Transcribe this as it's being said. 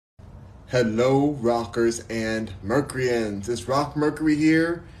Hello, rockers and Mercuryans. It's Rock Mercury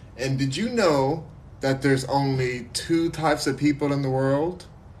here. And did you know that there's only two types of people in the world?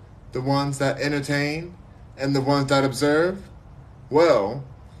 The ones that entertain and the ones that observe? Well,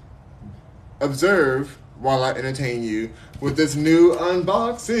 observe while I entertain you with this new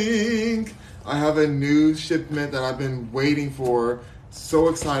unboxing. I have a new shipment that I've been waiting for. So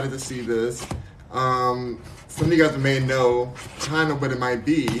excited to see this. Some of you guys may know kind of what it might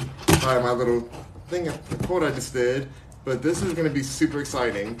be by my little thing, the quote I just did. But this is going to be super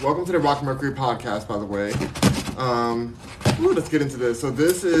exciting. Welcome to the Rock Mercury podcast, by the way. Let's get into this. So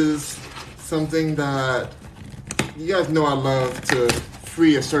this is something that you guys know I love to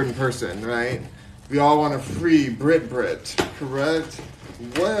free a certain person, right? We all want to free Brit, correct?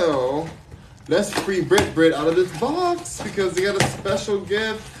 Well, let's free Brit out of this box because they got a special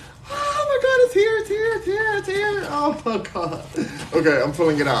gift. Oh my god, it's here. Oh my god. Okay, I'm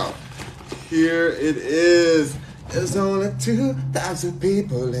pulling it out. Here it is. There's only 2,000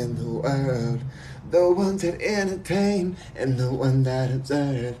 people in the world. The ones that entertain and the one that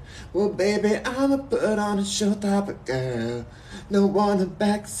observe. Well, baby, I'ma put on a show type of girl. No one in the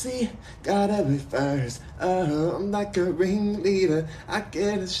backseat, gotta be first. Oh, I'm like a ringleader, I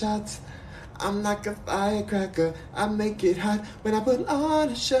get the shots. I'm like a firecracker, I make it hot when I put on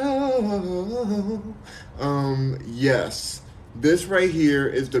a show. Yes. This right here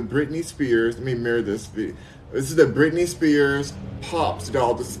is the Britney Spears, let me mirror this. This is the Britney Spears Pops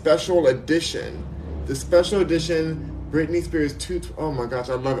doll, the special edition. The special edition Britney Spears 2, oh my gosh,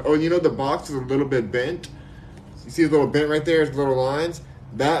 I love it. Oh, you know the box is a little bit bent? You see a little bent right there, it's little lines?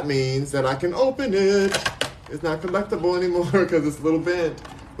 That means that I can open it. It's not collectible anymore because it's a little bent.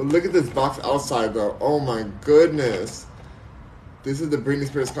 But look at this box outside though. Oh my goodness. This is the Britney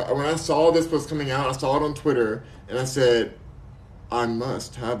Spears. When I saw this was coming out, I saw it on Twitter and I said, I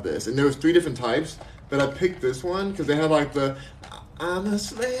must have this. And there was 3 different types, but I picked this one because they had like the I'm a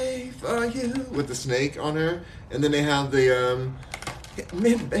slave for you with the snake on her. And then they have the hit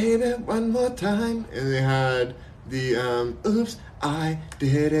me baby one more time. And they had the oops, I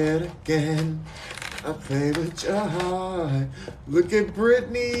did it again. I play with your heart. Look at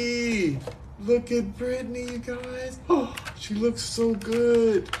Britney. Look at Britney, you guys. Oh, she looks so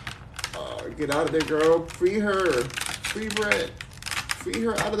good. Oh, get out of there, girl. Free her. Free Brit. Free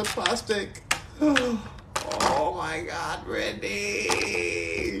her out of the plastic. Oh my God,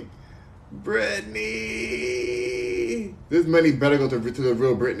 Britney. Britney. This money better go to the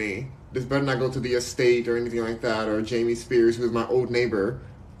real Britney. This better not go to the estate or anything like that, or Jamie Spears, who was my old neighbor.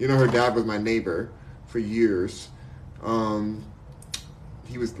 You know, her dad was my neighbor for years.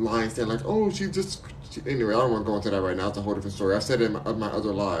 He was lying, saying like, oh, anyway, I don't want to go into that right now. It's a whole different story. I've said it in my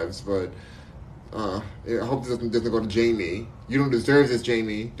other lives, but I hope this doesn't go to Jamie. You don't deserve this,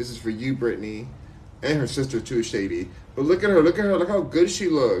 Jamie. This is for you, Britney. And her sister, too, Shady. But look at her. Look how good she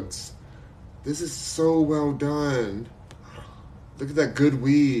looks. This is so well done. Look at that good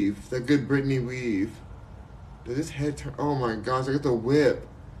weave. That good Britney weave. Did this head turn? Oh my gosh, look at the whip.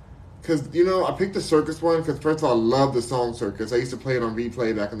 Because, you know, I picked the circus one because, first of all, I love the song Circus. I used to play it on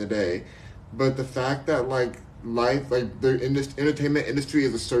replay back in the day. But the fact that, like, life, like, the entertainment industry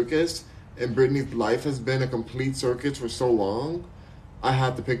is a circus, and Britney's life has been a complete circus for so long, I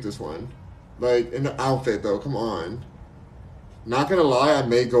had to pick this one. Like, in the outfit, though, come on. Not gonna lie, I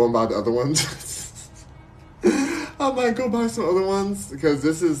may go and buy the other ones. I might go buy some other ones, because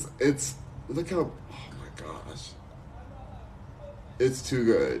look how, oh my gosh. It's too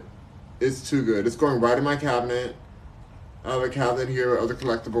good. It's too good. It's going right in my cabinet. I have a cabinet here with other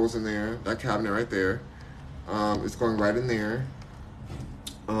collectibles in there. That cabinet right there. It's going right in there.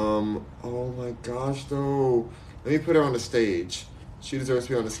 Oh my gosh, though. Let me put her on the stage. She deserves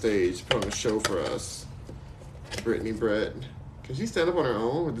to be on the stage. Put on a show for us. Britney Brett. Can she stand up on her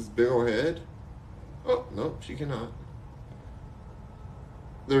own with this big old head? Oh, no, she cannot.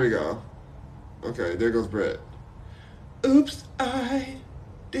 There we go. Okay, there goes Brett. Oops, I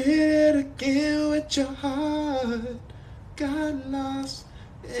did it again with your heart. Got lost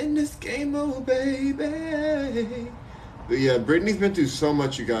in this game, oh baby. But yeah, Britney's been through so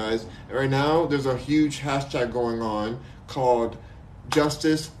much, you guys. And right now, there's a huge hashtag going on called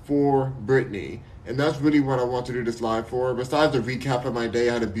Justice for Britney. And that's really what I want to do this live for. Besides the recap of my day,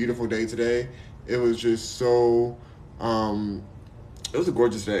 I had a beautiful day today. It was just so, it was a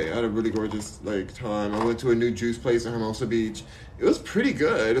gorgeous day. I had a really gorgeous time. I went to a new juice place in Hermosa Beach. It was pretty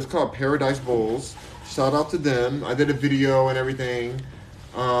good. It's called Paradise Bowls. Shout out to them. I did a video and everything.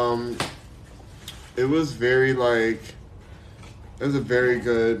 It was very It was a very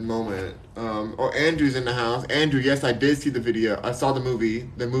good moment. Oh, Andrew's in the house. Andrew, yes, I did see the video. I saw the movie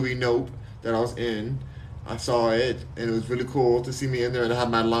Nope that I was in. I saw it, and it was really cool to see me in there and I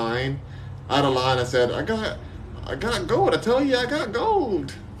had my line. I had a line. I said, I got gold. I tell you, I got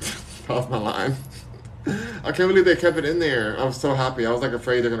gold. That was my line. I can't believe they kept it in there. I was so happy. I was like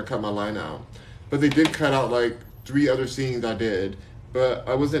afraid they're gonna cut my line out, but they did cut out like 3 other scenes I did. But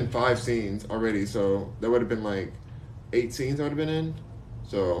I was in 5 scenes already, so that would have been like 8 scenes I would have been in.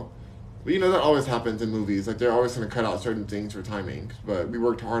 So, but you know, that always happens in movies. Like, they're always going to cut out certain things for timing. But we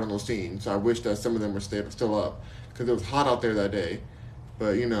worked hard on those scenes, so I wish that some of them were still up. Because it was hot out there that day.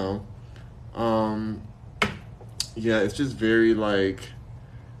 But, you know, yeah, it's just very, like,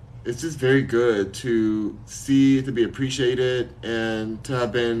 it's just very good to see, to be appreciated, and to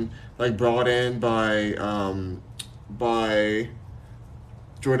have been, like, brought in by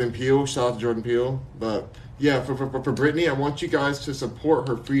Jordan Peele. Shout out to Jordan Peele. But yeah, for Britney, I want you guys to support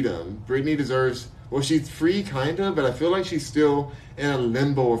her freedom. Britney deserves, well, she's free kind of, but I feel like she's still in a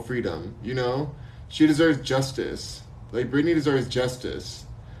limbo of freedom, you know? She deserves justice. Like, Britney deserves justice.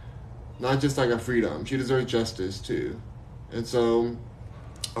 Not just like a freedom. She deserves justice too. And so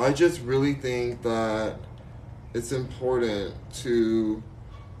I just really think that it's important to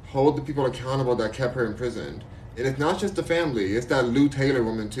hold the people accountable that kept her imprisoned. And it's not just the family, it's that Lou Taylor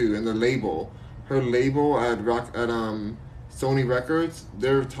woman too, and the label. Her label at Sony Records,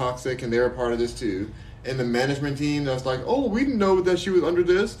 they're toxic and they're a part of this too. And the management team that's like, oh, we didn't know that she was under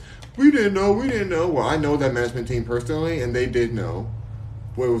this. We didn't know. Well, I know that management team personally, and they did know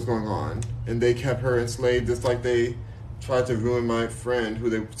what was going on. And they kept her enslaved just like they tried to ruin my friend, who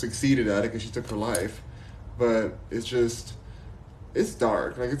they succeeded at it because she took her life. But it's just, it's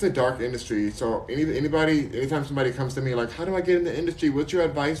dark. Like, it's a dark industry. So anytime somebody comes to me like, how do I get in the industry? What's your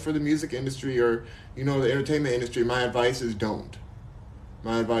advice for the music industry or, you know, the entertainment industry? My advice is don't.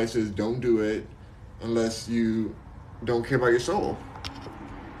 My advice is don't do it unless you don't care about your soul.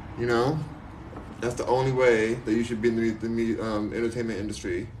 You know? That's the only way that you should be in the entertainment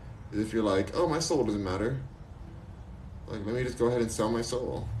industry, is if you're like, oh, my soul doesn't matter. Like, let me just go ahead and sell my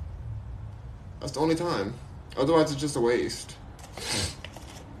soul. That's the only time. Otherwise, it's just a waste.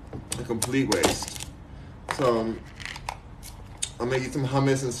 A complete waste. So, I'll make you some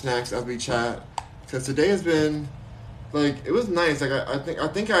hummus and snacks as we chat. Because today has been, like, it was nice. Like, I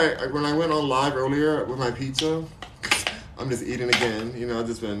think when I went on live earlier with my pizza, I'm just eating again. You know,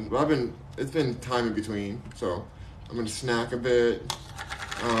 it's been time in between. So, I'm going to snack a bit.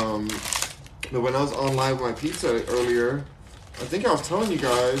 But when I was on live with my pizza earlier, I think I was telling you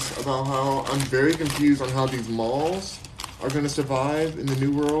guys about how I'm very confused on how these malls are going to survive in the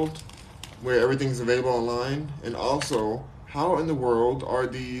new world where everything's available online, and also how in the world are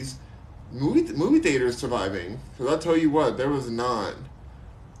these movie theaters surviving? Because I'll tell you what, there was not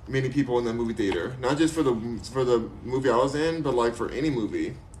many people in the movie theater, not just for the movie I was in, but like for any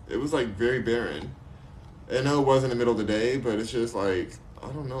movie. It was like very barren. I know it wasn't the middle of the day, but it's just like, I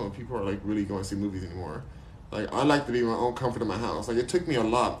don't know if people are like really going to see movies anymore. Like, I like to be in my own comfort in my house. Like, it took me a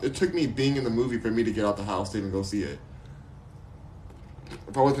lot. It took me being in the movie for me to get out the house to even go see it.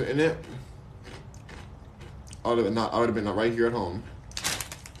 If I wasn't in it, I would have been right here at home.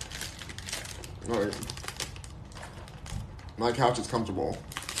 Right. My couch is comfortable.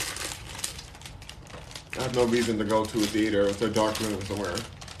 I have no reason to go to a theater or to a dark room somewhere.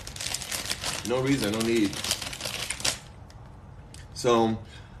 No reason, no need. So,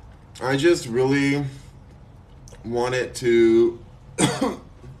 I just really wanted to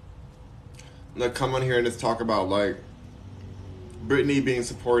like come on here and just talk about like Britney being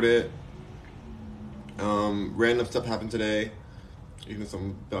supported. Random stuff happened today. Eating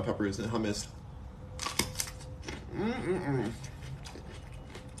some bell peppers and hummus.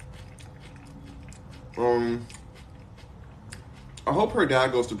 I hope her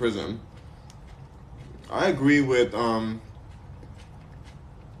dad goes to prison. I agree with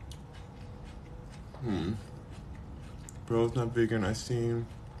Bro's not vegan, I see.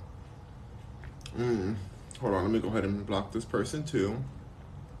 Hold on, let me go ahead and block this person too.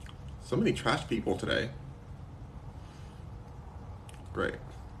 So many trash people today. Great.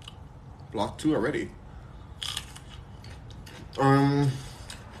 Blocked 2 already. I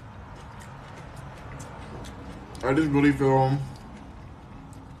just really feel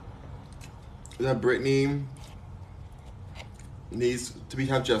that Britney needs to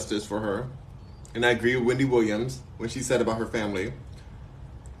have justice for her. And I agree with Wendy Williams when she said about her family.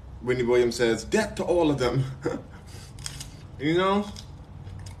 Wendy Williams says, death to all of them. You know,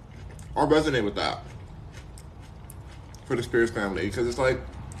 I resonate with that for the Spears family, because it's like,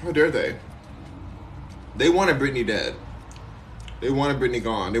 how dare they? They wanted Britney dead. They wanted Britney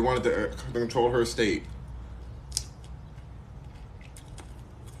gone. They wanted to control her estate.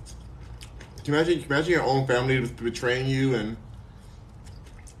 Can you imagine your own family betraying you and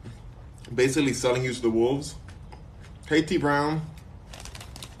basically selling you to the wolves? Hey, T Brown.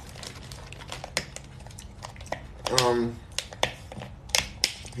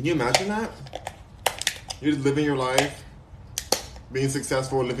 Can you imagine that? You're just living your life, being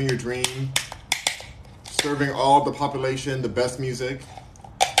successful, living your dream, serving all the population the best music.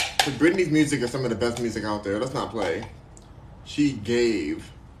 Because Britney's music is some of the best music out there. Let's not play. She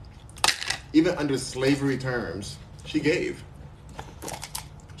gave. Even under slavery terms, she gave.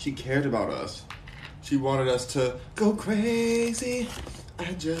 She cared about us. She wanted us to go crazy.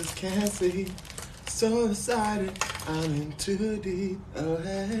 I just can't see. So excited, I'm in too deep. Oh,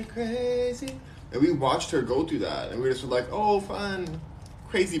 hey, crazy. And we watched her go through that. And we just were like, oh, fun.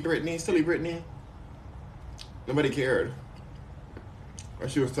 Crazy Britney, silly Britney. Nobody cared. Or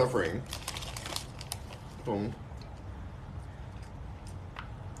she was suffering. Boom.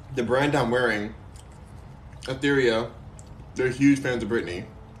 The brand I'm wearing, Etheria, they're huge fans of Britney.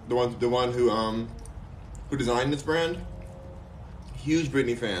 The one who designed this brand, huge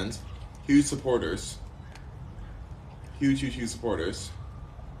Britney fans, huge supporters, huge supporters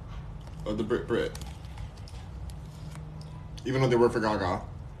of the Brit. Even though they work for Gaga.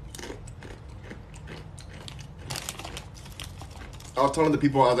 I was telling the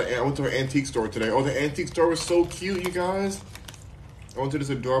people I went to an antique store today. Oh, the antique store was so cute, you guys. I went to this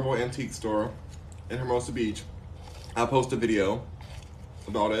adorable antique store in Hermosa Beach. I'll post a video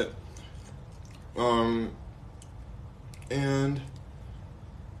about it. And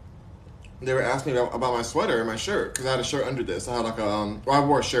they were asking me about my sweater and my shirt, because I had a shirt under this. I had like a, I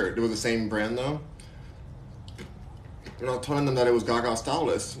wore a shirt. It was the same brand though. And I was telling them that it was Gaga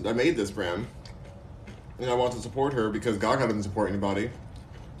Stylist that made this brand. And I wanted to support her because Gaga doesn't support anybody.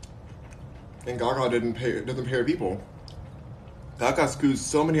 And Gaga doesn't pay her people. Gaga screws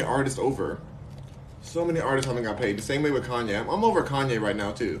so many artists over. So many artists haven't got paid. The same way with Kanye. I'm over Kanye right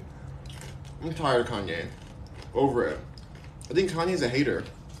now too. I'm tired of Kanye. Over it. I think Kanye's a hater.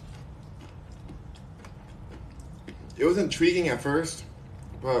 It was intriguing at first,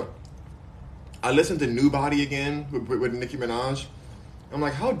 but I listened to New Body again with Nicki Minaj. I'm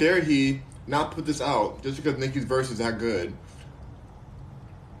like, how dare he not put this out just because Nicki's verse is that good?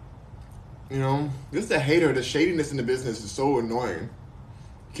 You know, this is a hater. The shadiness in the business is so annoying.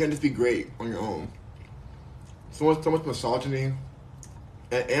 You can't just be great on your own. So much misogyny.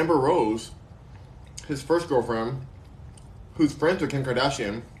 And Amber Rose, his first girlfriend, who's friends with Kim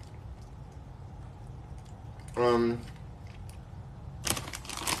Kardashian,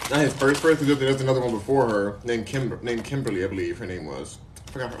 not his first, because there's another one before her named Kimberly, I believe her name was.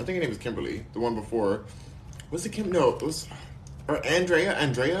 I forgot. I think her name was Kimberly. The one before, was it Kim? No, it was or Andrea.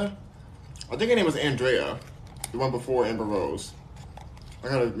 I think her name was Andrea. The one before Amber Rose.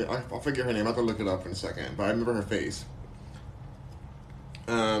 I'll forget her name. I have to look it up in a second, but I remember her face.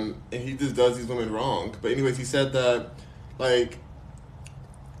 And he just does these women wrong. But anyways, he said that like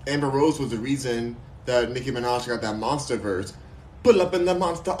Amber Rose was the reason that Nicki Minaj got that monster verse. Pull up in the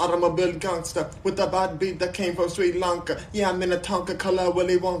monster automobile gangster with a bad beat that came from Sri Lanka. Yeah, I'm in a Tonka color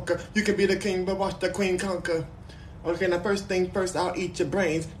Willy Wonka. You can be the king, but watch the queen conquer. Okay, now first thing first, I'll eat your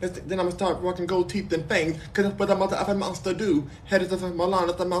brains. Then I'm gonna start rocking gold teeth and fangs. Cause that's what a mother monster do. Head is a Milan,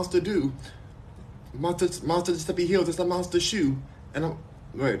 that's a monster do. Monster just to be healed, it's a monster shoe. And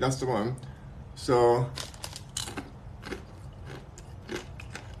wait, that's the one. So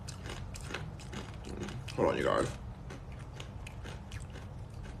hold on, you guys.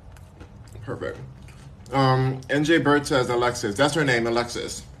 Perfect. NJ Bird says Alexis. That's her name,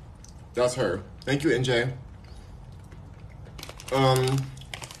 Alexis. That's her. Thank you, NJ.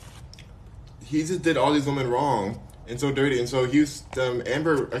 He just did all these women wrong and so dirty. And so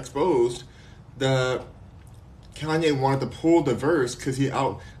Amber exposed that Kanye wanted to pull the verse because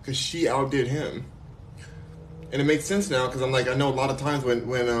she outdid him. And it makes sense now because I'm like, I know a lot of times when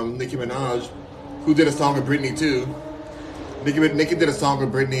Nicki Minaj, who did a song with Britney too, Nicki did a song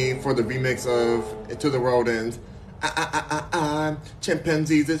with Britney for the remix of To the World Ends.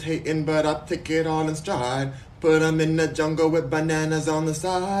 Chimpanzees is hating, but I take it all in stride. Put them in the jungle with bananas on the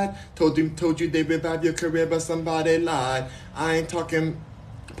side. Told you they revive your career, but somebody lied. I ain't talking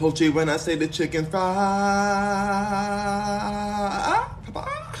poultry when I say the chicken fry.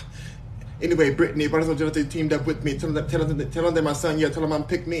 Anyway, Britney, Brothers of Jealousy teamed up with me. Tell them they're my son. Yeah, tell them I'm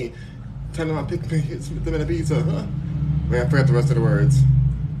pick me. Tell them I'm pick me. It's them in a pizza. Huh? Wait, I forgot the rest of the words.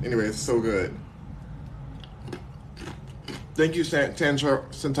 Anyway, it's so good. Thank you,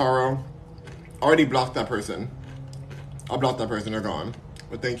 Santaro. Already blocked that person. I blocked that person, they're gone.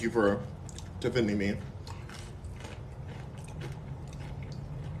 But thank you for defending me.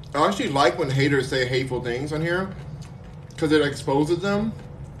 I actually like when haters say hateful things on here because it exposes them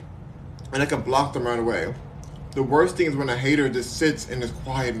and I can block them right away. The worst thing is when a hater just sits and is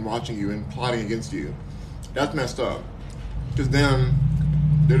quiet and watching you and plotting against you. That's messed up. Because then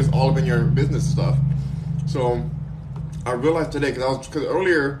they're just all up in your business stuff. So I realized today, because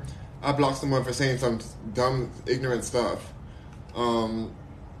earlier I blocked someone for saying some dumb, ignorant stuff.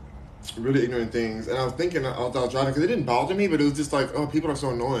 Really ignorant things. And I was thinking, I was driving, because it didn't bother me, but it was just like, oh, people are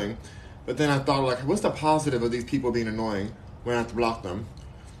so annoying. But then I thought, like, what's the positive of these people being annoying when I have to block them?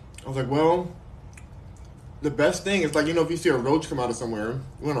 I was like, well, the best thing is, like, you know, if you see a roach come out of somewhere,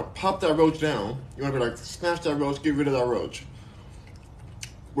 you want to pop that roach down. You want to be like, smash that roach, get rid of that roach.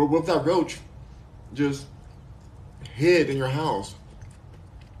 Well, what if that roach just hid in your house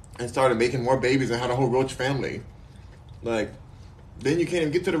and started making more babies and had a whole roach family? Like, then you can't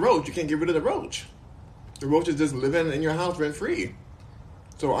even get to the roach. You can't get rid of the roach. The roach is just living in your house rent-free.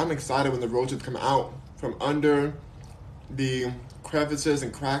 So I'm excited when the roaches come out from under the crevices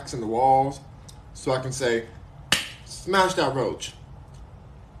and cracks in the walls so I can say, smash that roach.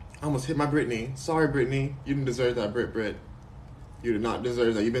 I almost hit my Brittany. Sorry, Brittany. You didn't deserve that, Brit. You did not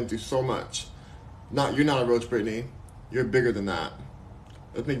deserve that. You've been through so much. You're not a roach, Brittany. You're bigger than that.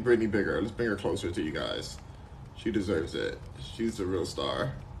 Let's make Brittany bigger. Let's bring her closer to you guys. She deserves it. She's the real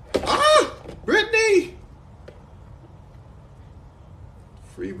star. Ah! Brittany!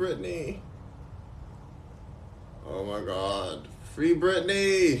 Free Brittany. Oh my God. Free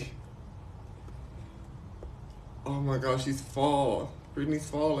Brittany! Oh my God, Brittany's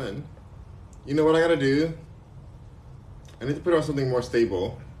fallen. You know what I gotta do? I need to put her on something more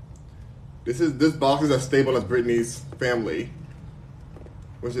stable. This box is as stable as Brittany's family,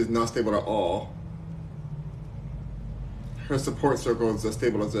 which is not stable at all. Her support circle is as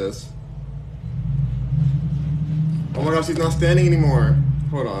stable as this. Oh my gosh, she's not standing anymore.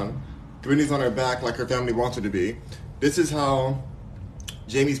 Hold on. Brittany's on her back like her family wants her to be. This is how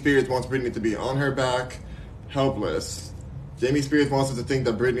Jamie Spears wants Brittany to be. On her back, helpless. Jamie Spears wants us to think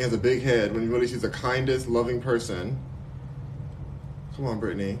that Brittany has a big head when really she's the kindest, loving person. Come on,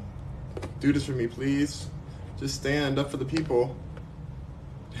 Brittany. Do this for me, please. Just stand up for the people.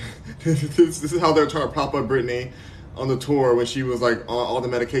 This is how they're trying to prop up Brittany on the tour when she was like on all the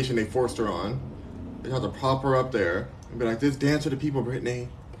medication they forced her on. They had to prop her up there and be like, just dance for the people, Brittany.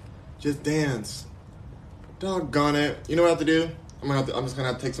 Just dance. Doggone it. You know what I have to do? I'm just gonna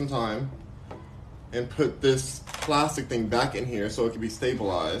have to take some time and put this plastic thing back in here so it can be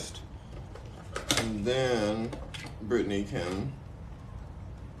stabilized. And then Brittany can...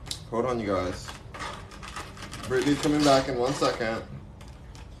 Hold on, you guys. Brittany's coming back in 1 second.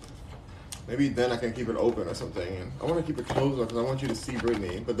 Maybe then I can keep it open or something. And I want to keep it closed because I want you to see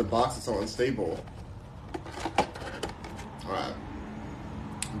Brittany, but the box is so unstable. Alright.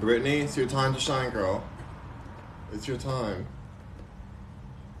 Brittany, it's your time to shine, girl. It's your time.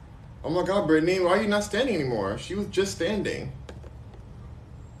 Oh my God, Brittany, why are you not standing anymore? She was just standing.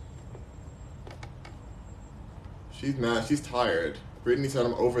 She's mad. She's tired. Brittany said,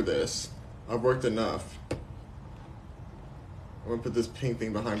 I'm over this. I've worked enough. I'm gonna put this pink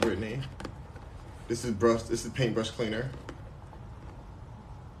thing behind Brittany. This is paintbrush cleaner.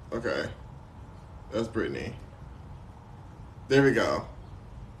 Okay. That's Brittany. There we go.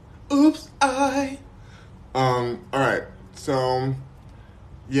 Oops, alright. So,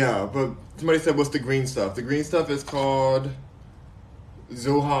 yeah, but somebody said, what's the green stuff? The green stuff is called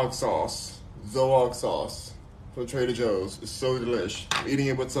Zohog sauce. Zohog sauce from Trader Joe's. It's so delish. I'm eating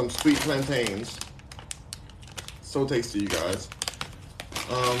it with some sweet plantains. So tasty, you guys.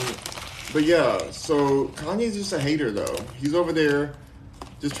 But yeah, so Kanye's just a hater though. He's over there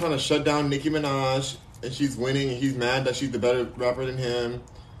just trying to shut down Nicki Minaj, and she's winning, and he's mad that she's the better rapper than him.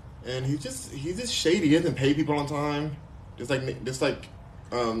 And he's just shady. He doesn't pay people on time. Just like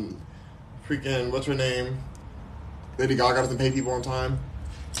freaking, what's her name? Lady Gaga doesn't pay people on time.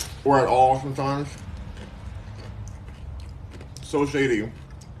 Or at all sometimes. So shady.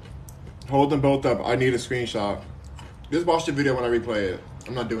 Hold them both up. I need a screenshot. Just watch the video when I replay it.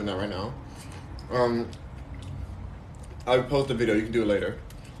 I'm not doing that right now. I'll post the video. You can do it later.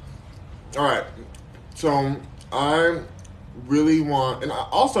 Alright. So, I really want... And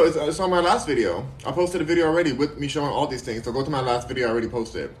also, it's on my last video. I posted a video already with me showing all these things. So go to my last video I already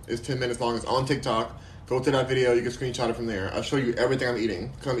posted. It's 10 minutes long. It's on TikTok. Go to that video. You can screenshot it from there. I'll show you everything I'm eating.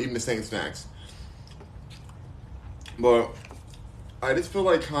 Because I'm eating the same snacks. But I just feel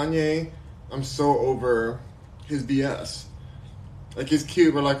like Kanye, I'm so over his BS. Like, it's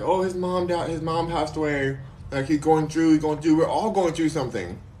cute, but like, oh, his mom passed away. Like he's going through. We're all going through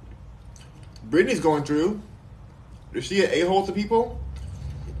something. Britney's going through. Is she an a-hole to people?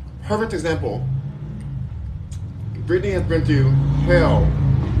 Perfect example. Britney has been through hell.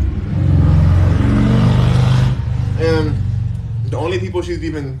 And the only people she's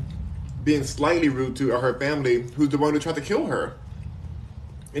even being slightly rude to are her family, who's the one who tried to kill her.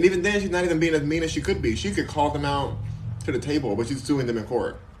 And even then, she's not even being as mean as she could be. She could call them out to the table, but she's suing them in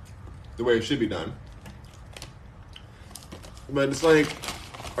court. The way it should be done. But it's like,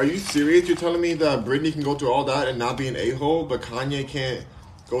 are you serious? You're telling me that Britney can go through all that and not be an a-hole, but Kanye can't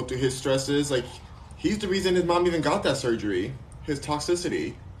go through his stresses? Like, he's the reason his mom even got that surgery. His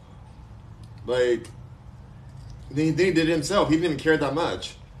toxicity. Like, then he did it himself. He didn't even care that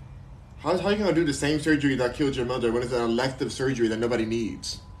much. How are you going to do the same surgery that killed your mother when it's an elective surgery that nobody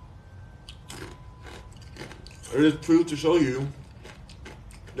needs? It is proof to show you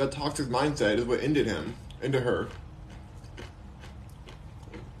that toxic mindset is what ended her.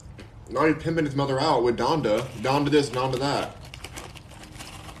 Now he's pimping his mother out with Donda. Donda this, Donda that.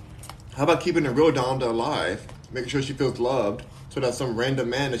 How about keeping the real Donda alive? Making sure she feels loved so that some random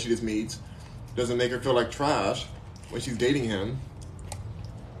man that she just meets doesn't make her feel like trash when she's dating him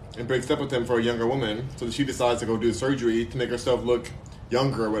and breaks up with him for a younger woman so that she decides to go do surgery to make herself look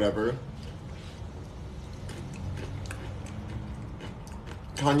younger or whatever.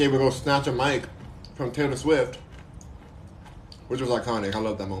 Kanye would go snatch a mic from Taylor Swift, which was iconic. I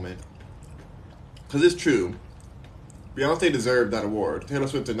love that moment. Because it's true. Beyonce deserved that award. Taylor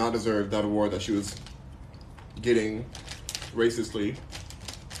Swift did not deserve that award that she was getting racistly.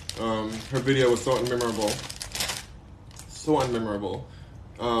 Her video was so unmemorable. So unmemorable.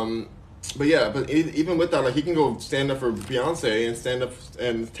 But yeah, but even with that, like, he can go stand up for Beyonce and stand up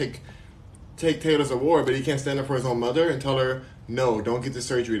and take Taylor's award, but he can't stand up for his own mother and tell her, no, don't get the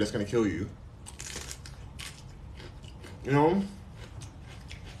surgery, that's going to kill you. You know?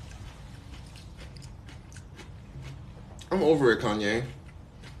 I'm over it, Kanye.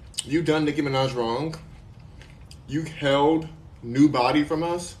 You done Nicki Minaj wrong. You held New Body from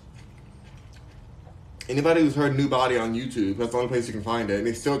us. Anybody who's heard New Body on YouTube, that's the only place you can find it, and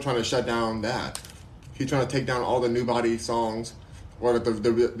he's still trying to shut down that. He's trying to take down all the New Body songs, or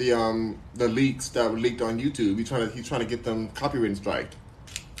the leaks that were leaked on YouTube. He's trying to get them copyright striked.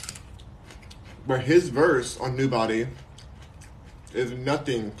 But his verse on New Body is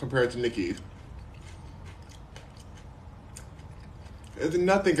nothing compared to Nicki's. It's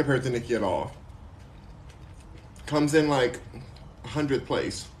nothing compared to Nicki at all. Comes in like 100th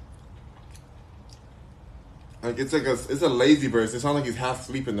place. Like it's a lazy verse. It sounds like he's half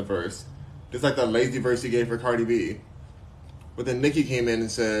asleep in the verse. Just like that lazy verse he gave for Cardi B. But then Nicki came in and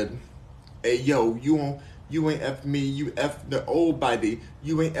said, "Hey yo, you ain't F me, you F the old body.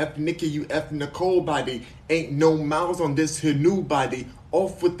 You ain't F Nicki, you F Nicole body. Ain't no miles on this here new body.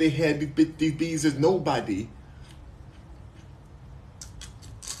 Off with the head, these bees is nobody."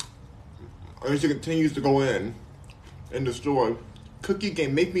 And she continues to go in and destroy. Cookie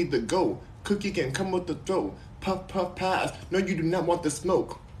can make me the go. Cookie can come with the throat. Puff, puff, pass. No, you do not want the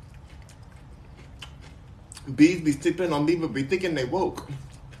smoke. Bees be sleeping on me, but be thinking they woke.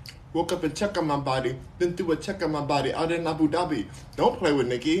 Woke up and check on my body. Then threw a check on my body out in Abu Dhabi. Don't play with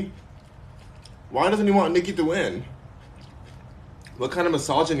Nicki. Why doesn't he want Nicki to win? What kind of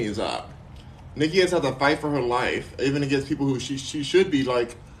misogyny is that? Nicki has had to fight for her life, even against people who she should be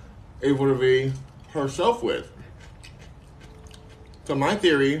like able to be herself with. So my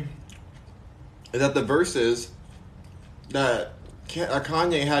theory is that the verses that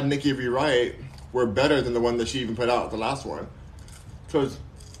Kanye had Nicki rewrite were better than the one that she even put out, the last one. Because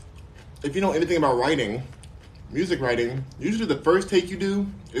if you know anything about writing, music writing, usually the first take you do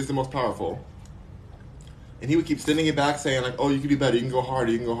is the most powerful. And he would keep sending it back saying like, oh, you can do better, you can go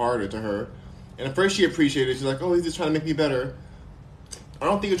harder to her. And at first she appreciated it. She's like, oh, he's just trying to make me better. I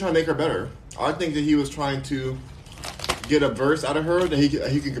don't think he was trying to make her better. I think that he was trying to get a verse out of her that he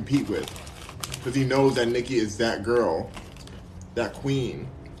can compete with. Because he knows that Nicki is that girl, that queen.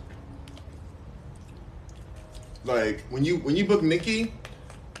 Like, when you book Nicki,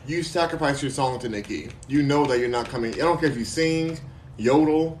 you sacrifice your song to Nicki. You know that you're not coming. I don't care if you sing,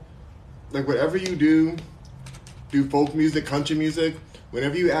 yodel, like whatever you do folk music, country music,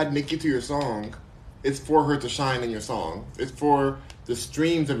 whenever you add Nicki to your song, it's for her to shine in your song. It's for the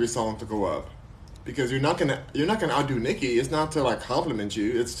streams of your song to go up. Because you're not gonna outdo Nicki. It's not to like compliment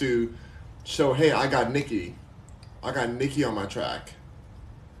you. It's to show, hey, I got Nicki. I got Nicki on my track.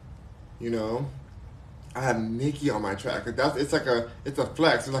 You know? I have Nicki on my track. It's a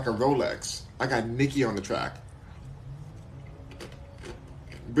flex. It's like a Rolex. I got Nicki on the track.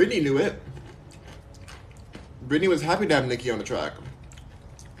 Britney knew it. Britney was happy to have Nicki on the track.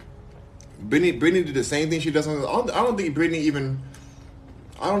 Britney did the same thing she does on the. I don't think Britney even.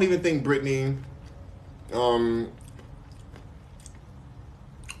 I don't even think Britney.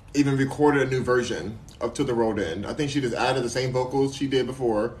 Even recorded a new version of "To the Road End." I think she just added the same vocals she did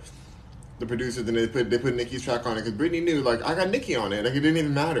before. The producers, and they put Nicki's track on it because Britney knew, like, I got Nicki on it. Like, it didn't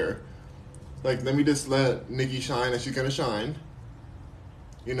even matter. Like, let me just let Nicki shine as she's gonna shine.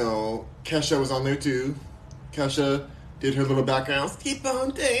 You know, Kesha was on there too. Kesha did her little background. Keep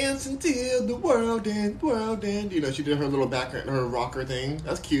on dancing till the world ends, world ends. You know, she did her little background, her rocker thing.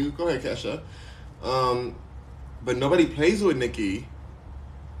 That's cute. Go ahead, Kesha. But nobody plays with Nicki.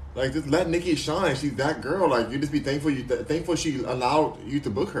 Like, just let Nicki shine. She's that girl. Like, you just be thankful she allowed you to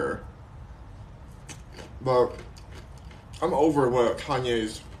book her. But I'm over what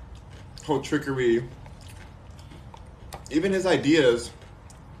Kanye's whole trickery, even his ideas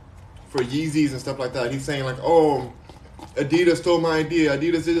for Yeezys and stuff like that. He's saying like, oh, Adidas stole my idea.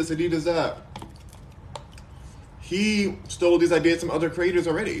 Adidas did this, Adidas that. He stole these ideas from other creators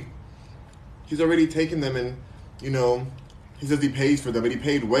already. He's already taken them and, you know, he says he pays for them, but he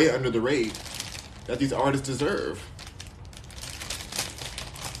paid way under the rate that these artists deserve.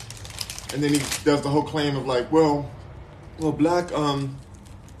 And then he does the whole claim of like, well, black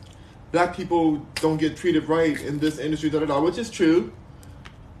people don't get treated right in this industry, which is true.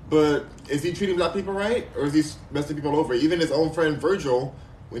 But is he treating black people right, or is he messing people over? Even his own friend Virgil,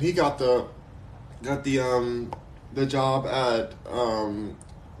 when he got the job at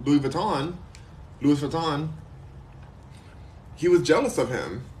Louis Vuitton, he was jealous of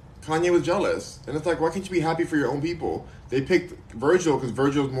him. Kanye was jealous, and it's like, why can't you be happy for your own people? They picked Virgil because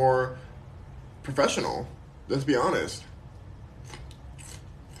Virgil's more professional. Let's be honest.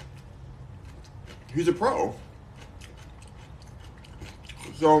 He's a pro.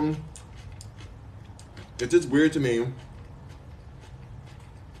 So it's just weird to me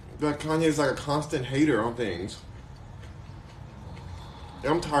that Kanye is like a constant hater on things.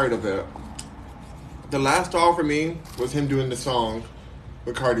 And I'm tired of it. The last straw for me was him doing the song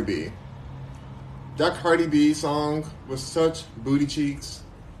with Cardi B. That Cardi B song was such booty cheeks.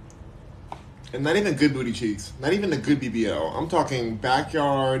 And not even good booty cheeks. Not even a good BBL. I'm talking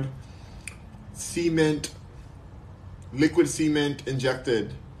backyard cement, liquid cement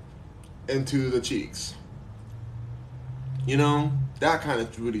injected into the cheeks. You know? That kind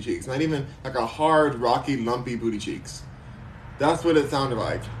of booty cheeks. Not even like a hard, rocky, lumpy booty cheeks. That's what it sounded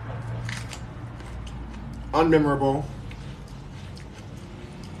like. Unmemorable.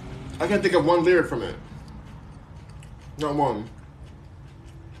 I can't think of one lyric from it. Not one.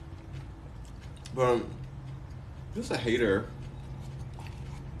 But just a hater.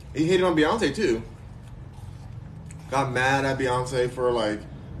 He hated on Beyonce too. Got mad at Beyonce for like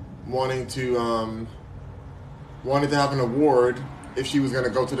wanting to have an award if she was gonna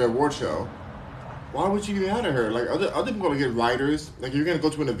go to the award show. Why would you be mad at her? Like other people get writers. Like you're gonna go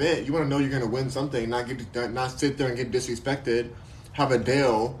to an event, you want to know you're gonna win something, not sit there and get disrespected. Have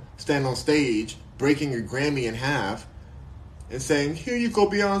Adele stand on stage breaking your Grammy in half and saying, "Here you go,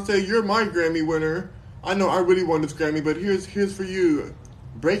 Beyonce, you're my Grammy winner. I know I really won this Grammy, but here's for you."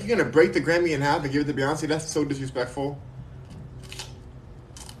 You're gonna break the Grammy in half and give it to Beyonce? That's so disrespectful.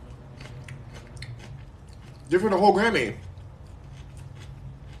 Give her the whole Grammy.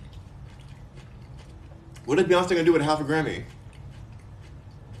 What is Beyonce gonna do with half a Grammy?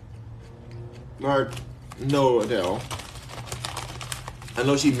 Like, no, Adele. I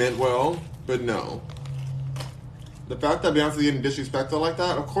know she meant well, but no. The fact that Beyonce's getting disrespectful like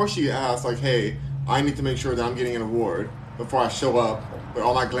that, of course she asked, like, hey, I need to make sure that I'm getting an award before I show up with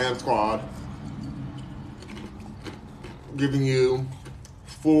all my glam squad giving you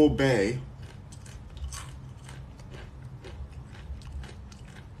full bay.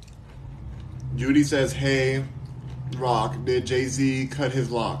 Judy says, hey, Rock, did Jay-Z cut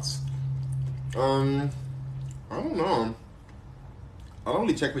his locks? I don't know. I don't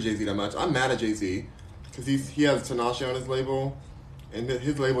really check with Jay-Z that much. I'm mad at Jay-Z because he has Tinashe on his label, and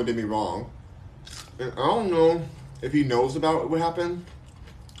his label did me wrong. And I don't know if he knows about what happened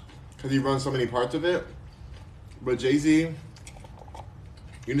because he runs so many parts of it. But Jay-Z,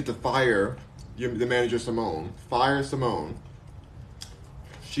 you need to fire the manager, Simone. Fire Simone.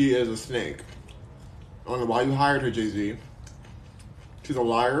 She is a snake. I don't know why you hired her, Jay-Z. She's a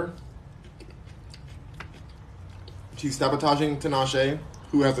liar. She's sabotaging Tinashe,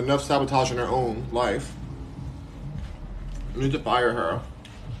 who has enough sabotage in her own life. You need to fire her.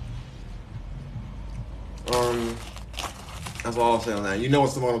 That's all I'll say on that. You know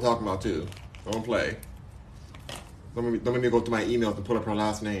what Simone I'm talking about too. Don't play. Don't make me go to my email to pull up her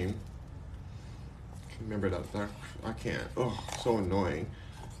last name. Remember that I can't. Oh, so annoying.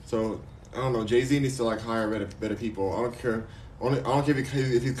 So I don't know. Jay-Z needs to like hire better people. I don't care. I don't care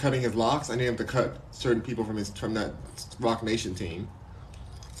if he's cutting his locks. I need him to cut certain people from that Rock Nation team.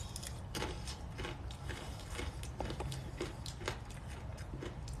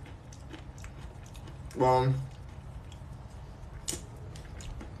 Well,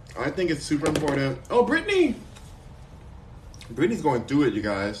 I think it's super important. Oh, Britney! Britney's going through it, you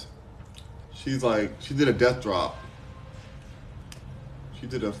guys. She did a death drop. She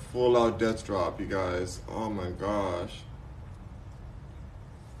did a full out death drop, you guys. Oh my gosh.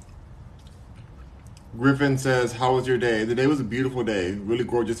 Griffin says, how was your day? The day was a beautiful day, really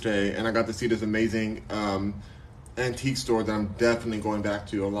gorgeous day, and I got to see this amazing antique store that I'm definitely going back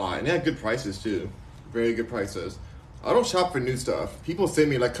to a lot. And they had good prices too. Very good prices. I don't shop for new stuff. People send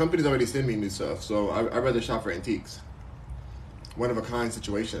me, like companies already send me new stuff, so I'd rather shop for antiques. One of a kind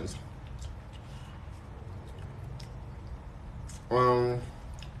situations.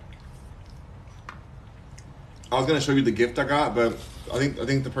 I was gonna show you the gift I got, but I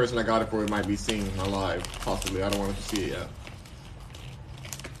think the person I got it for might be seeing my live, possibly. I don't want to see it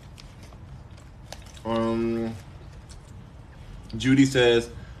yet. Judy says,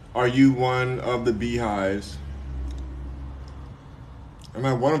 "Are you one of the beehives?" Am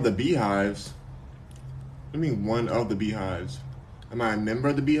I one of the beehives? What do you mean one of the beehives? Am I a member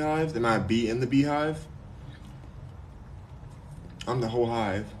of the beehives? Am I a bee in the beehive? I'm the whole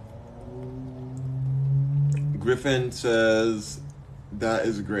hive. Griffin says, that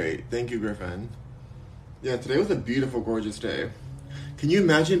is great. Thank you, Griffin. Yeah, today was a beautiful, gorgeous day. Can you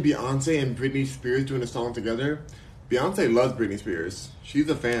imagine Beyonce and Britney Spears doing a song together? Beyonce loves Britney Spears. She's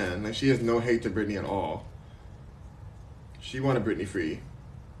a fan. Like, she has no hate to Britney at all. She wanted Britney free.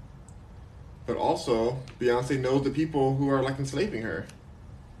 But also, Beyonce knows the people who are like enslaving her.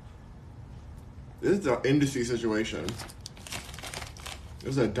 This is an industry situation. This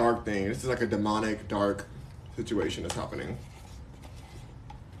is a dark thing. This is like a demonic, dark situation that's happening.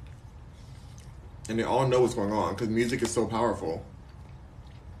 And they all know what's going on because music is so powerful.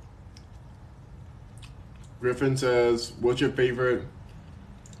 Griffin says, what's your favorite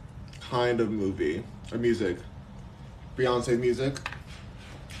kind of movie or music? Beyonce music.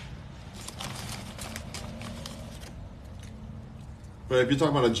 But if you're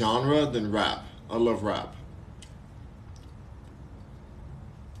talking about a genre, then rap. I love rap.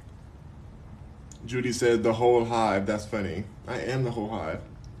 Judy said, the whole hive. That's funny. I am the whole hive.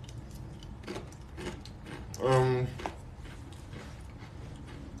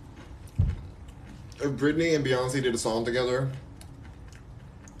 If Britney and Beyonce did a song together,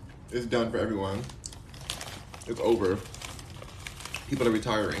 it's done for everyone. It's over. People are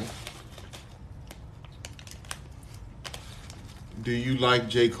retiring. Do you like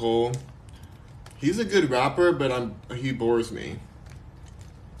J. Cole? He's a good rapper, but he bores me.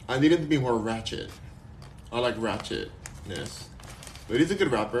 I need him to be more ratchet. I like ratchetness. But he's a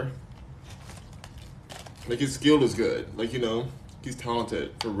good rapper. Like, his skill is good. Like, you know, he's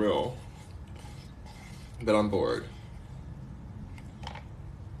talented, for real. But I'm bored.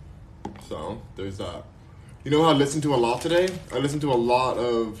 So, there's that. You know what I listened to a lot today? I listened to a lot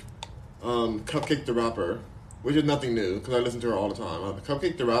of Cupcake the Rapper, which is nothing new, because I listen to her all the time.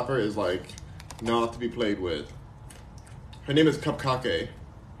 Cupcake the Rapper is, like, not to be played with. Her name is Cupcake.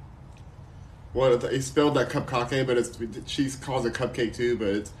 Well, it's spelled like Cupcake, but she calls it Cupcake too,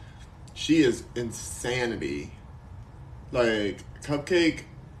 but she is insanity. Like, Cupcake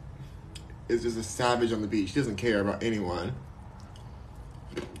is just a savage on the beach. She doesn't care about anyone.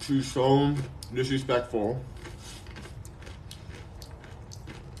 She's so disrespectful.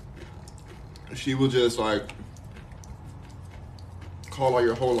 She will just, like, call out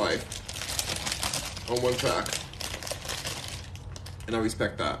your whole life on one track. And I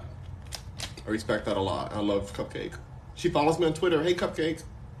respect that. I respect that a lot. I love Cupcake. She follows me on Twitter. Hey, Cupcake.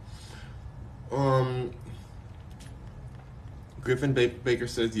 Griffin Baker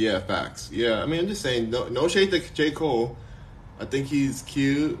says, yeah, facts. Yeah, I mean, I'm just saying, no shade to J. Cole. I think he's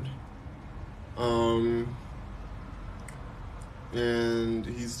cute. And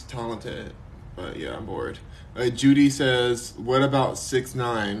he's talented. But yeah, I'm bored. Judy says, what about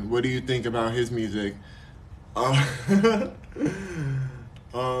 6ix9ine? What do you think about his music? I'm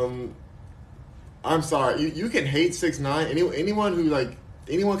sorry. You can hate 6ix9ine.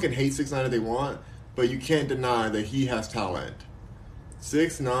 Anyone can hate 6ix9ine if they want, but you can't deny that he has talent.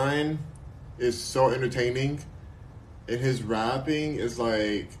 6ix9ine is so entertaining, and his rapping is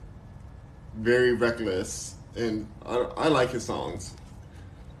like very reckless, and I like his songs.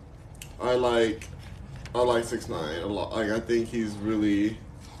 I like 6ix9ine a lot. Like, I think he's really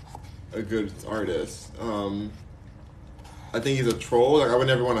a good artist. I think he's a troll. Like I would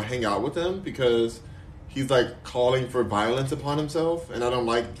never want to hang out with him because he's like calling for violence upon himself, and I don't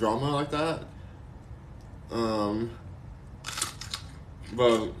like drama like that.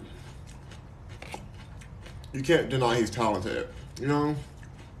 But you can't deny he's talented. You know,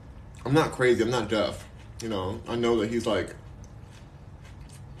 I'm not crazy. I'm not deaf. You know, I know that he's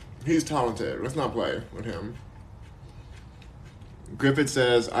talented. Let's not play with him. Griffith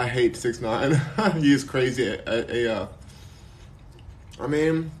says, I hate 6ix9ine. He is crazy AF. I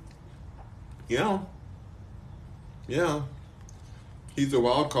mean, yeah. Yeah. He's a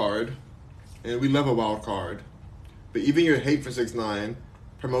wild card. And we love a wild card. But even your hate for 6ix9ine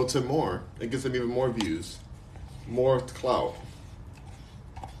promotes him more. It gives him even more views. More clout.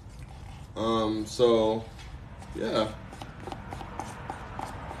 So, yeah.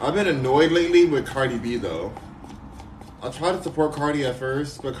 I've been annoyed lately with Cardi B, though. I tried to support Cardi at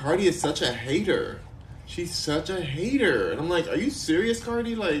first, but Cardi is such a hater. She's such a hater. And I'm like, are you serious,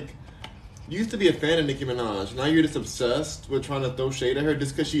 Cardi? Like, you used to be a fan of Nicki Minaj. Now you're just obsessed with trying to throw shade at her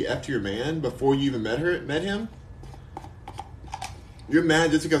just because she effed your man before you even met him? You're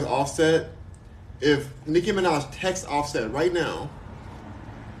mad just because Offset? If Nicki Minaj texts Offset right now,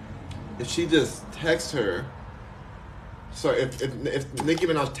 if she just texts her, sorry, if Nicki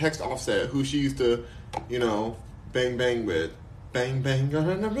Minaj texts Offset, who she used to, you know, bang bang with, bang bang, go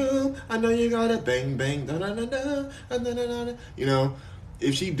in the room, I know you got it, bang bang, da da da da, da da da. You know,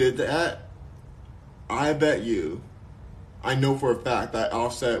 if she did that, I bet you, I know for a fact that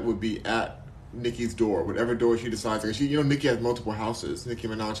Offset would be at Nicki's door, whatever door she decides. Like you know, Nicki has multiple houses. Nicki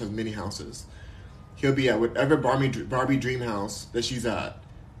Minaj has many houses. He'll be at whatever Barbie dream house that she's at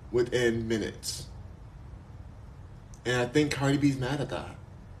within minutes. And I think Cardi B's mad at that.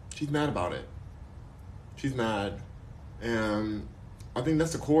 She's mad about it. She's mad. And I think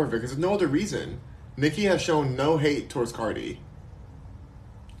that's the core of it, because there's no other reason. Nicki has shown no hate towards Cardi.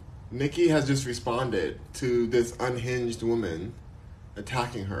 Nicki has just responded to this unhinged woman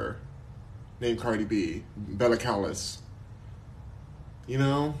attacking her, named Cardi B, Bella Callis. You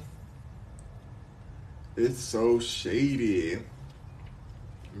know? It's so shady.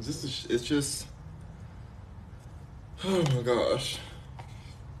 It's just oh my gosh.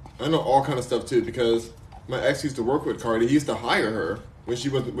 I know all kind of stuff too, because my ex used to work with Cardi. He used to hire her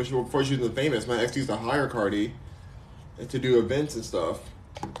before she was famous. My ex used to hire Cardi to do events and stuff.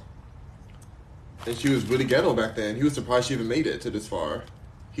 And she was really ghetto back then. He was surprised she even made it to this far.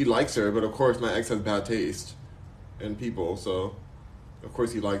 He likes her, but of course my ex has bad taste in people, so of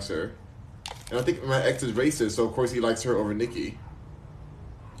course he likes her. And I think my ex is racist, so of course he likes her over Nicki.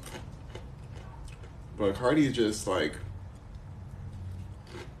 But Cardi is just like,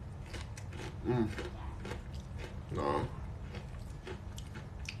 no.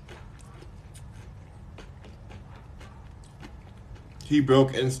 He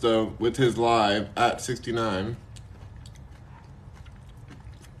broke Insta with his live at 69.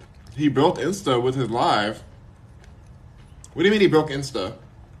 He broke Insta with his live? What do you mean he broke Insta?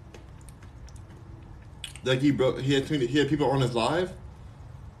 Like he had people on his live?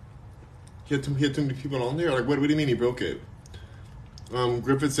 He had too many people on there? Like what do you mean he broke it?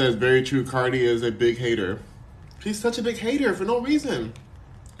 Griffith says, very true, Cardi is a big hater. She's such a big hater for no reason.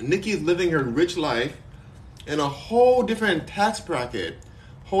 Nicki's living her rich life in a whole different tax bracket,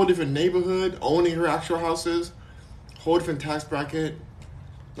 whole different neighborhood, owning her actual houses, whole different tax bracket.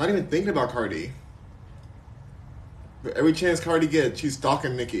 Not even thinking about Cardi. But every chance Cardi gets, she's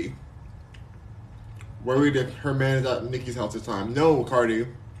stalking Nicki. Worried if her man is at Nicki's house this time. No, Cardi.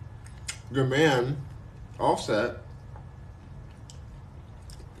 Your man, Offset,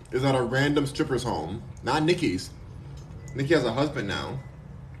 is at a random stripper's home. Not Nicki's. Nicki has a husband now.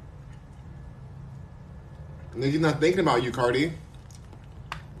 Nicki's not thinking about you, Cardi.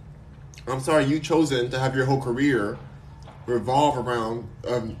 I'm sorry, you chosen to have your whole career revolve around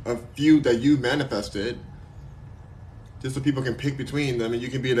a feud that you manifested just so people can pick between them and you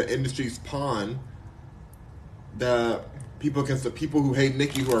can be the industry's pawn that people who hate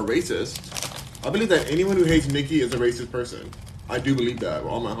Nicki who are racist. I believe that anyone who hates Nicki is a racist person. I do believe that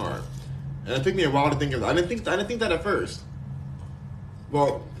with all my heart. And it took me a while to think of that. I didn't think that at first.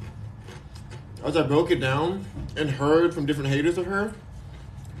 Well, as I broke it down and heard from different haters of her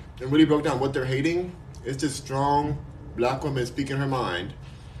and really broke down what they're hating, it's just strong black women speaking her mind.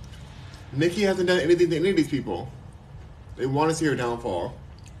 Nicki hasn't done anything to any of these people. They want to see her downfall.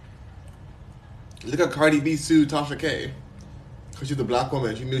 Look at Cardi B sued Tasha K. Because she's a black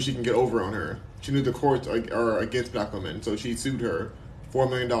woman. She knew she can get over on her. She knew the courts are against black women. So she sued her $4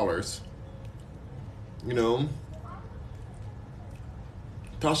 million. You know?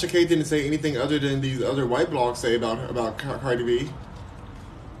 Tasha K didn't say anything other than these other white blogs say about Cardi B.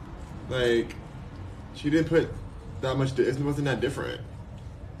 Like, she didn't put that much. It wasn't that different.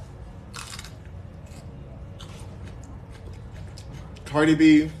 Cardi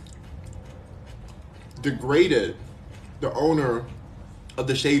B degraded the owner of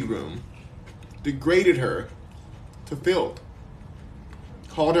the Shade Room, degraded her to filth,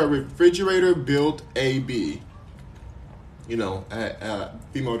 called her a refrigerator built AB, you know, a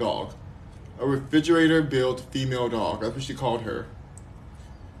female dog. A refrigerator built female dog, that's what she called her.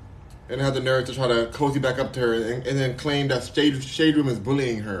 And had the nerve to try to cozy back up to her and then claim that Shade Room is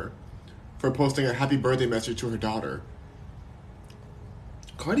bullying her for posting a happy birthday message to her daughter.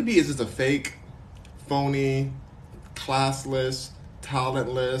 Cardi B is just a fake, phony, classless,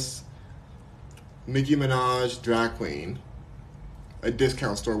 talentless Nicki Minaj drag queen. A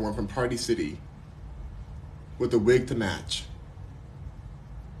discount store one from Party City with a wig to match.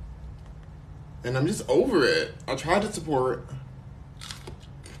 And I'm just over it. I tried to support.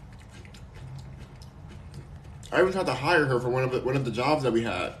 I even tried to hire her for one of the jobs that we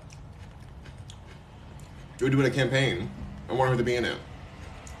had. We were doing a campaign. I wanted her to be in it.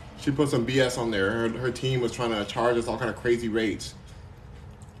 She put some BS on there. Her team was trying to charge us all kind of crazy rates.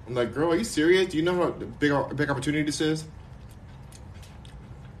 I'm like, girl, are you serious? Do you know how big opportunity this is?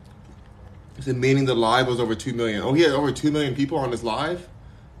 He said, meaning the live was over 2 million. Oh, he had over 2 million people on this live?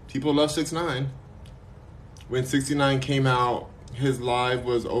 People love 6ix9ine. When 69 came out, his live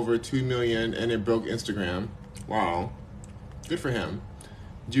was over 2 million and it broke Instagram. Wow. Good for him.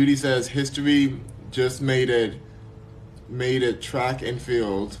 Judy says, history just made it track and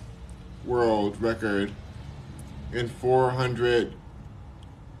field world record in 400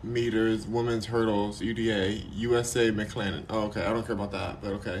 meters women's hurdles UDA USA McLennan. Oh, okay. I don't care about that,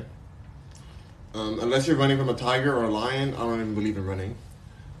 but okay. Unless you're running from a tiger or a lion, I don't even believe in running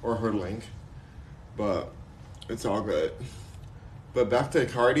or hurdling. But it's all good. But back to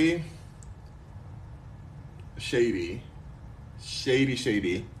Cardi. Shady. Shady.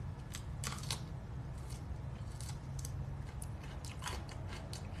 Shady.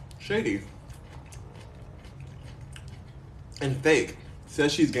 And fake.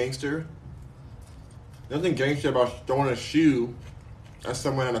 Says she's gangster. Nothing gangster about throwing a shoe at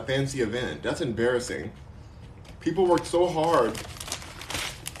someone at a fancy event. That's embarrassing. People worked so hard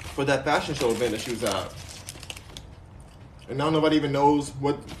for that fashion show event that she was at. And now nobody even knows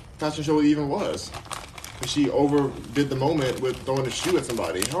what fashion show it even was. She overdid the moment with throwing a shoe at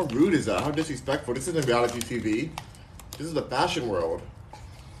somebody. How rude is that? How disrespectful. This isn't reality TV. This is the fashion world.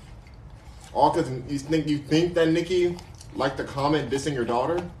 All because you think that Nicki liked the comment dissing your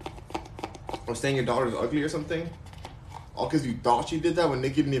daughter? Or saying your daughter's ugly or something? All because you thought she did that when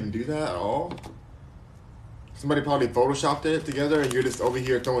Nicki didn't even do that at all? Somebody probably photoshopped it together and you're just over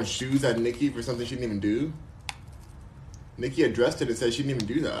here throwing shoes at Nicki for something she didn't even do? Nicki addressed it and said she didn't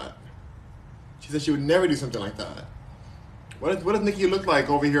even do that. She said she would never do something like that. What does Nicki look like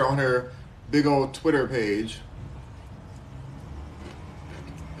over here on her big old Twitter page?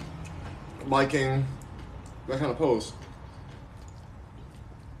 Liking that kind of post.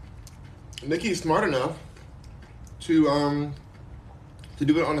 Nicki's smart enough to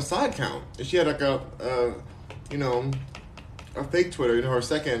do it on a side count. If she had like a fake Twitter,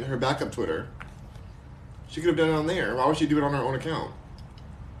 her backup Twitter, she could have done it on there. Why would she do it on her own account?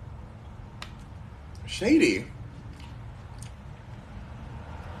 Shady.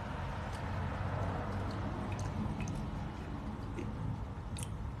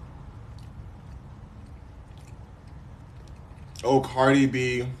 Oh, Cardi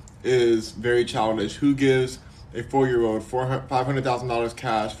B is very childish. Who gives a 4-year-old $500,000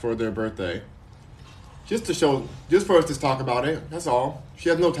 cash for their birthday? Just for us to talk about it. That's all. She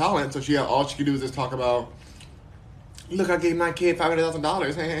has no talent, so all she can do is just talk about, look, I gave my kid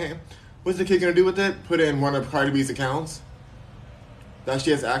 $500,000. What's the kid gonna do with it? Put it in one of Cardi B's accounts that she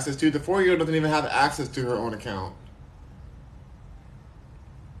has access to. The 4-year-old doesn't even have access to her own account.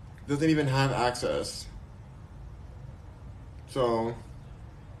 Doesn't even have access. So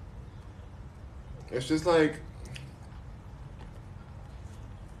it's just like,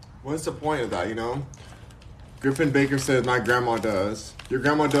 what's the point of that, Griffin Baker says my grandma does. Your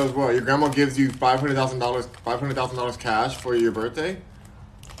grandma does what? Your grandma gives you $500,000 cash for your birthday?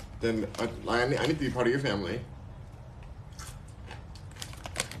 Then I need to be part of your family.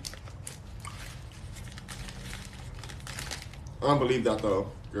 I don't believe that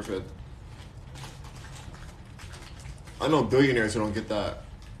though, Griffith. I know billionaires who don't get that.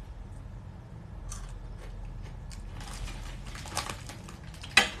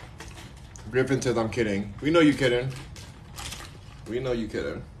 Griffin says I'm kidding. We know you're kidding. We know you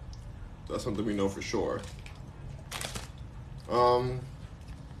kidding. That's something we know for sure. To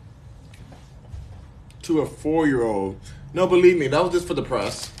a 4-year-old. No, believe me, that was just for the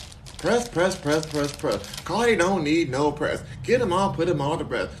press. Press. Cardi don't need no press. Get them all, put them all to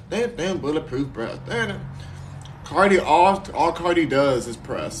press. Damn bulletproof press. Cardi, all Cardi does is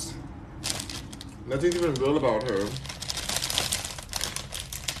press. Nothing's even real about her.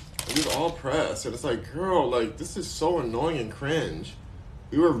 It was all press. And it's like, girl, like, this is so annoying and cringe.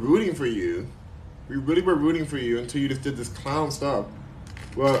 We were rooting for you. We really were rooting for you until you just did this clown stuff.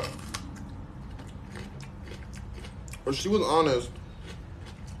 Well, if she was honest,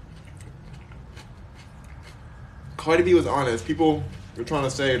 Cardi B was honest. People were trying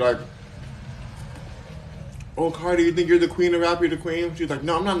to say, like, oh, Cardi, you think you're the queen of rap? You're the queen? She's like,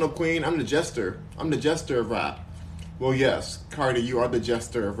 no, I'm not no queen. I'm the jester. I'm the jester of rap. Well, yes, Cardi, you are the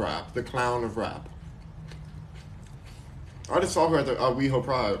jester of rap. The clown of rap. I just saw her at the WeHo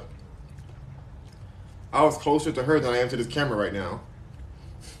Pride. I was closer to her than I am to this camera right now.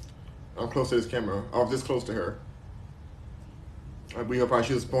 I'm close to this camera. I was this close to her. At WeHo Pride,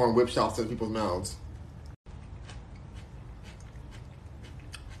 she was pouring whip shots in people's mouths.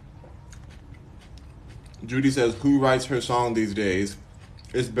 Judy says, who writes her song these days?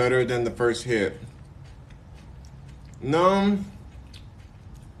 It's better than the first hit. No.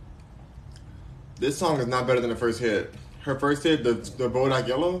 This song is not better than the first hit. Her first hit, the Bodak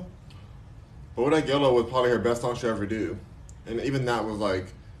Yellow. Bodak Yellow was probably her best song she'll ever do. And even that was like,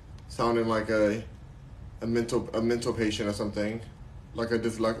 sounding like a mental patient or something. Like I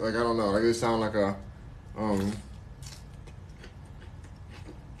don't know, like it sounded like a,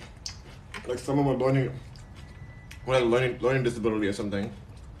 like someone with learning disability or something.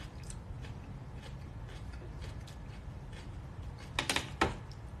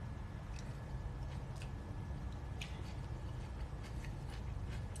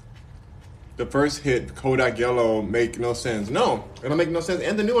 The first hit, Kodak Yellow, make no sense. No, it don't make no sense,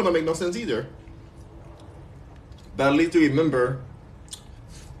 and the new one don't make no sense either. But at least to remember,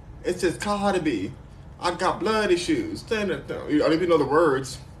 it's just Cardi B. I got blood issues. I don't even know the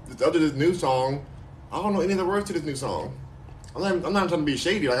words. This new song, I don't know any of the words to this new song. I'm not trying to be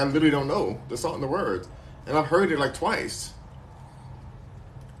shady. Like I literally don't know the song, the words, and I've heard it like twice.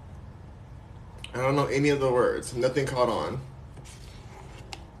 I don't know any of the words. Nothing caught on.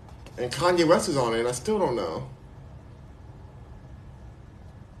 And Kanye West is on it, and I still don't know.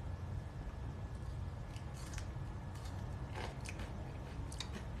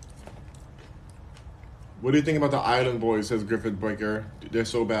 What do you think about the Island Boys, says Griffith Breaker? They're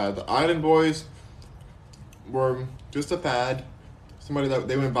so bad. The Island Boys were just a fad. Somebody that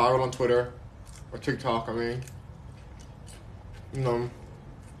they went viral on Twitter or TikTok, I mean. You know.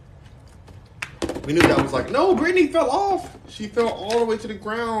 We knew that was like, no, Britney fell off. She fell all the way to the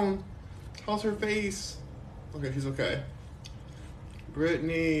ground. How's her face? Okay, she's okay.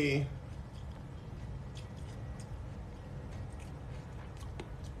 Britney.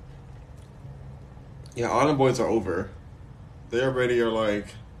 Yeah, Island Boys are over. They already are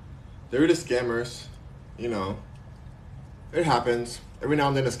like, they're just scammers. You know. It happens. Every now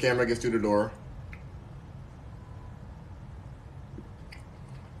and then a scammer gets through the door.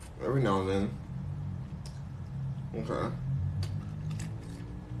 Every now and then. Okay.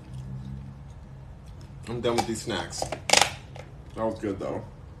 I'm done with these snacks. That was good though.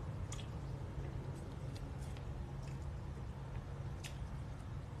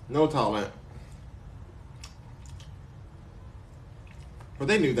 No talent. But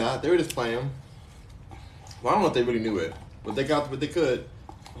they knew that. They were just playing. Well, I don't know if they really knew it. But they got what they could.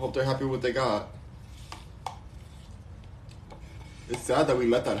 I hope they're happy with what they got. It's sad that we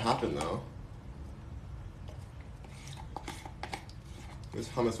let that happen though. This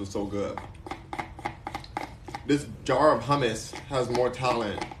hummus was so good. This jar of hummus has more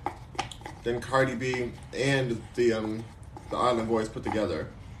talent than Cardi B and the Island Boys put together.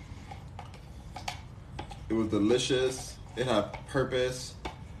 It was delicious. It had purpose.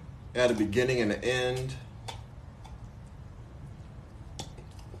 It had a beginning and an end.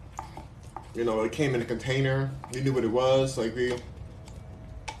 You know, it came in a container. We knew what it was. Like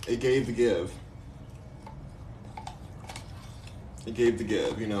it gave the give. It gave the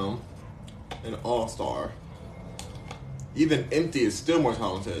give, you know. An all-star. Even Empty is still more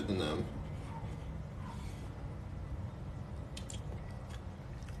talented than them.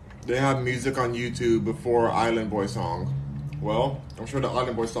 They have music on YouTube before Island Boy song. Well, I'm sure the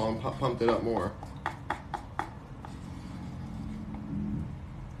Island Boy song pumped it up more.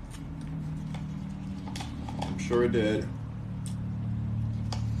 I'm sure it did.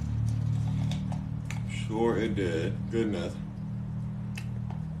 Sure it did. Goodness.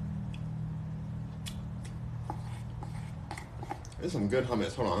 There's some good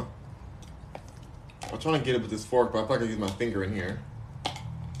hummus. Hold on. I'm trying to get it with this fork, but I feel like I use my finger in here.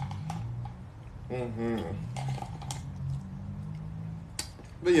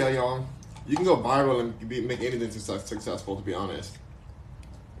 But yeah, y'all, you can go viral and make anything successful, to be honest.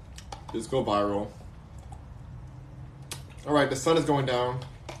 Just go viral. All right, the sun is going down.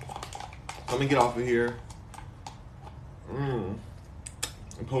 Let me get off of here. And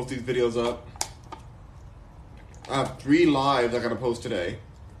post these videos up. I have 3 lives I gotta post today.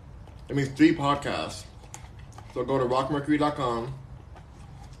 That means 3 podcasts. So go to rockmercury.com,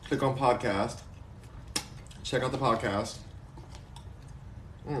 click on podcast, check out the podcast.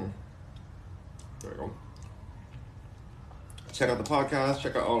 There we go. Check out the podcast,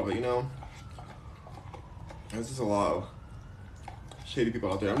 check out all of it, you know. There's just a lot of shady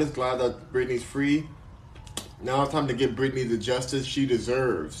people out there. I'm just glad that Britney's free. Now it's time to give Britney the justice she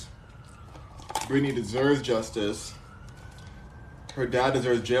deserves. Britney deserves justice. Her dad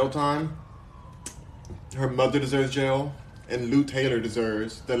deserves jail time. Her mother deserves jail. And Lou Taylor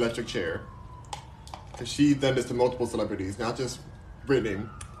deserves the electric chair. Because she's done this to multiple celebrities, not just Britney.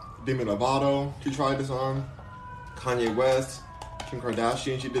 Demi Lovato, she tried this on. Kanye West, Kim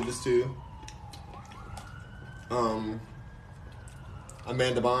Kardashian, she did this too.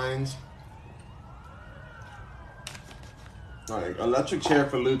 Amanda Bynes. Alright, electric chair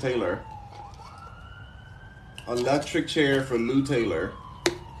for Lou Taylor. Electric chair for Lou Taylor.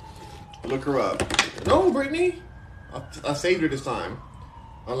 Look her up. No, Britney! I saved her this time.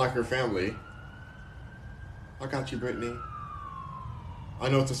 Unlike her family. I got you, Britney. I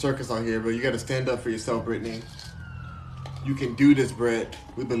know it's a circus out here, but you gotta stand up for yourself, Britney. You can do this, Brit.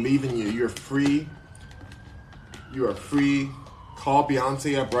 We believe in you. You're free. You are free. Call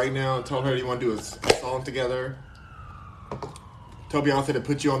Beyonce up right now and tell her you want to do a song together. Tell Beyonce to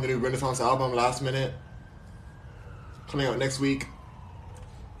put you on the new Renaissance album last minute. Coming out next week.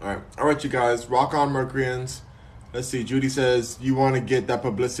 Alright, you guys. Rock on, Mercuryans. Let's see. Judy says you want to get that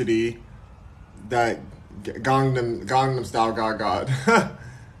publicity that Gangnam Style guy got.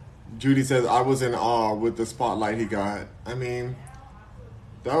 Judy says I was in awe with the spotlight he got. I mean,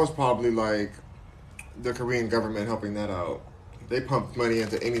 that was probably like the Korean government helping that out. They pump money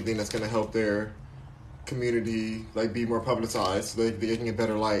into anything that's going to help their community like be more publicized so they can get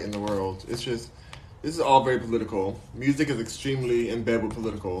better light in the world. It's just, this is all very political. Music is extremely in bed with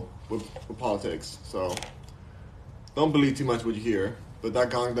politics. So don't believe too much what you hear. But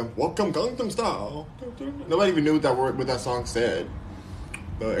that welcome Gangnam Style. Nobody even knew what that song said.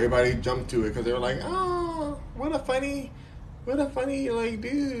 But everybody jumped to it because they were like, oh, what a funny, like,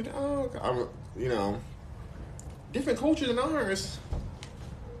 dude. Oh, you know, different culture than ours.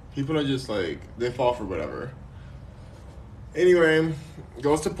 People are just like, they fall for whatever. Anyway,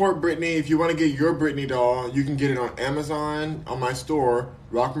 go support Britney. If you want to get your Britney doll, you can get it on Amazon, on my store,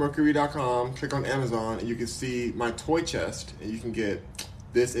 rockmercury.com. Click on Amazon, and you can see my toy chest, and you can get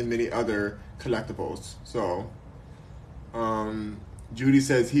this and many other collectibles. So, Judy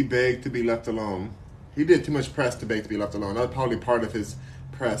says he begged to be left alone. He did too much press to beg to be left alone. That was probably part of his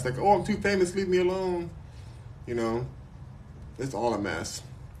press. Like, oh, I'm too famous, leave me alone. You know, it's all a mess.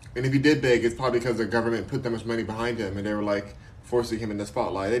 And if he did beg, it's probably because the government put that much money behind him and they were like forcing him in the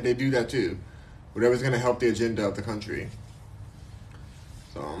spotlight. They do that too. Whatever's going to help the agenda of the country.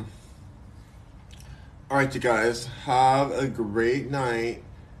 So, all right, you guys, have a great night.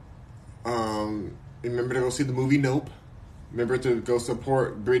 Remember to go see the movie Nope. Remember to go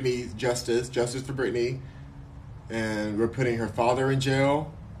support Britney's justice for Britney. And we're putting her father in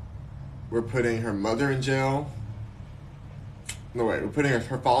jail. We're putting her mother in jail. No, wait, we're putting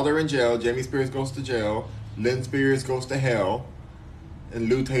her father in jail. Jamie Spears goes to jail. Lynn Spears goes to hell. And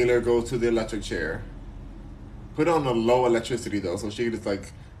Lou Taylor goes to the electric chair. Put on a low electricity, though, so she can just,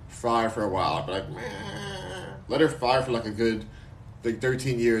 like, fry for a while. Like, meh. Let her fry for, like, a good, like,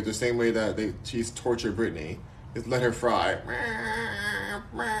 13 years, the same way that she's tortured Britney. Just let her fry.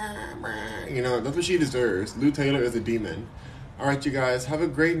 You know, that's what she deserves. Lou Taylor is a demon. All right, you guys. Have a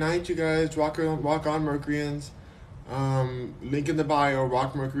great night, you guys. Rock on, Mercuryans. Link in the bio,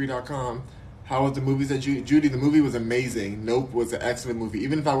 rockmercury.com. How was the movies that Judy? The movie was amazing. Nope was an excellent movie.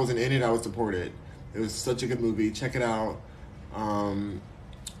 Even if I wasn't in it, I would support it. It was such a good movie. Check it out.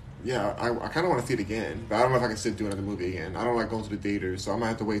 Yeah, I kind of want to see it again, but I don't know if I can sit through another movie again. I don't like going to the theaters, so I'm gonna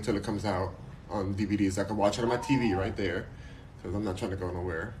have to wait till it comes out on DVD so I can watch it on my TV right there, because I'm not trying to go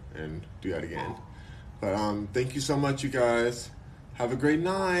nowhere and do that again. But thank you so much, you guys. Have a great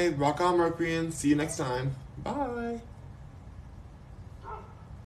night. Rock on, Mercuryans. See you next time. Bye.